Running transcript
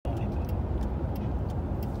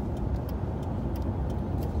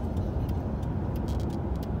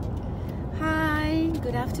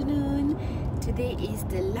good afternoon. Today is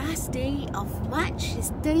the last day of March.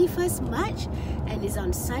 It's 31st March and it's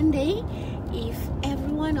on Sunday. If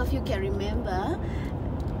every one of you can remember,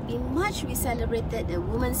 in March we celebrated the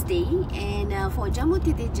Women's Day, and for Jammu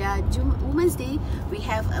Teteja Women's Day we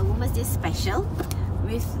have a Women's Day special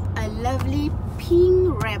with a lovely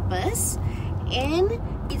pink wrappers, and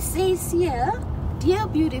it says here, "Dear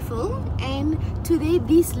beautiful," and today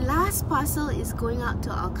this last parcel is going out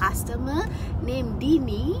to our customer named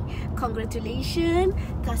Dini. Congratulations,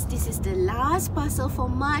 because this is the last parcel for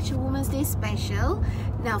March Women's Day special.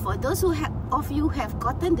 Now for those of you who have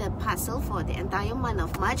gotten the parcel for the entire month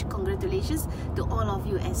of March, congratulations to all of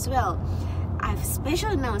you as well. I have a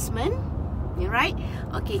special announcement, right?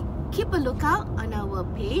 Okay, keep a lookout on our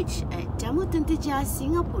page at Jammu Teteja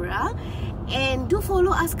Singapura, and do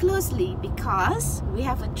follow us closely because we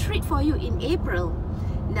have a treat for you in April.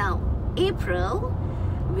 Now, April,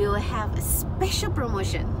 we will have a special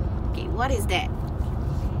promotion. Okay, what is that?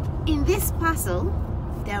 In this parcel,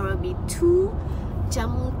 there will be 2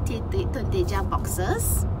 Jammu Teteja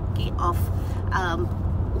boxes, okay, of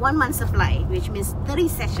 1 month supply, which means 30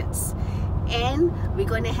 sessions. And we're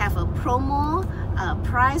going to have a promo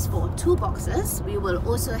price for 2 boxes. We will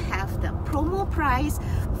also have the promo price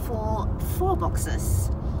for 4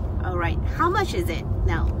 boxes. Alright, how much is it?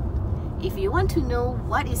 Now, if you want to know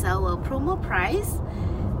what is our promo price,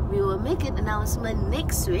 we will make an announcement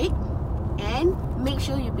next week, and make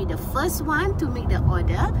sure you be the first one to make the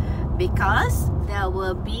order, because there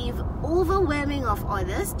will be overwhelming of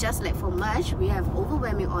orders. Just like for March, we have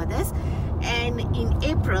overwhelming orders, and in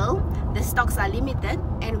April the stocks are limited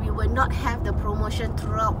and we will not have the promotion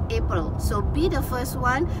throughout April. So be the first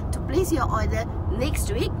one to place your order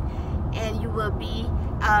next week, and you will be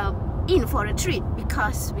in for a treat,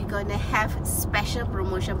 because we're gonna have special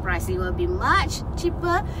promotion price. It will be much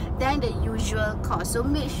cheaper than the usual cost. So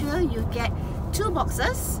make sure you get 2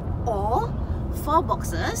 boxes or 4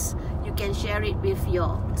 boxes. You can share it with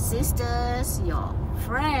your sisters, your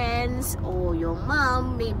friends, or your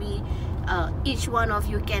mom. Maybe each one of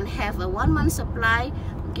you can have a 1 month supply.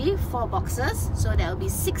 Okay, 4 boxes, so there will be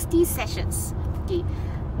 60 sessions. Okay,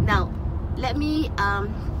 now let me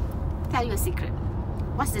tell you a secret.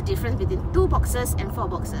 What's the difference between 2 boxes and 4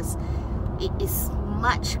 boxes? It is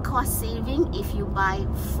much cost saving if you buy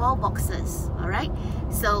 4 boxes. Alright,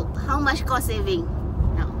 so how much cost saving?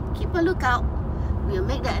 Now keep a lookout. We'll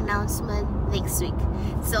make the announcement next week.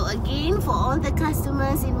 So again, for all the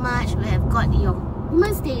customers in March, we have got your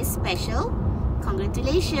Women's Day special.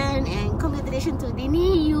 Congratulations, and congratulations to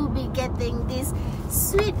Dini. You'll be getting this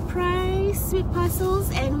sweet prize, sweet parcels,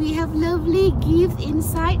 and we have lovely gift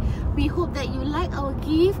inside. We hope that you like our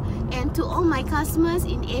gift, and to all my customers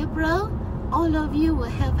in April, all of you will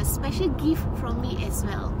have a special gift from me as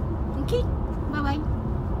well. Okay, bye bye.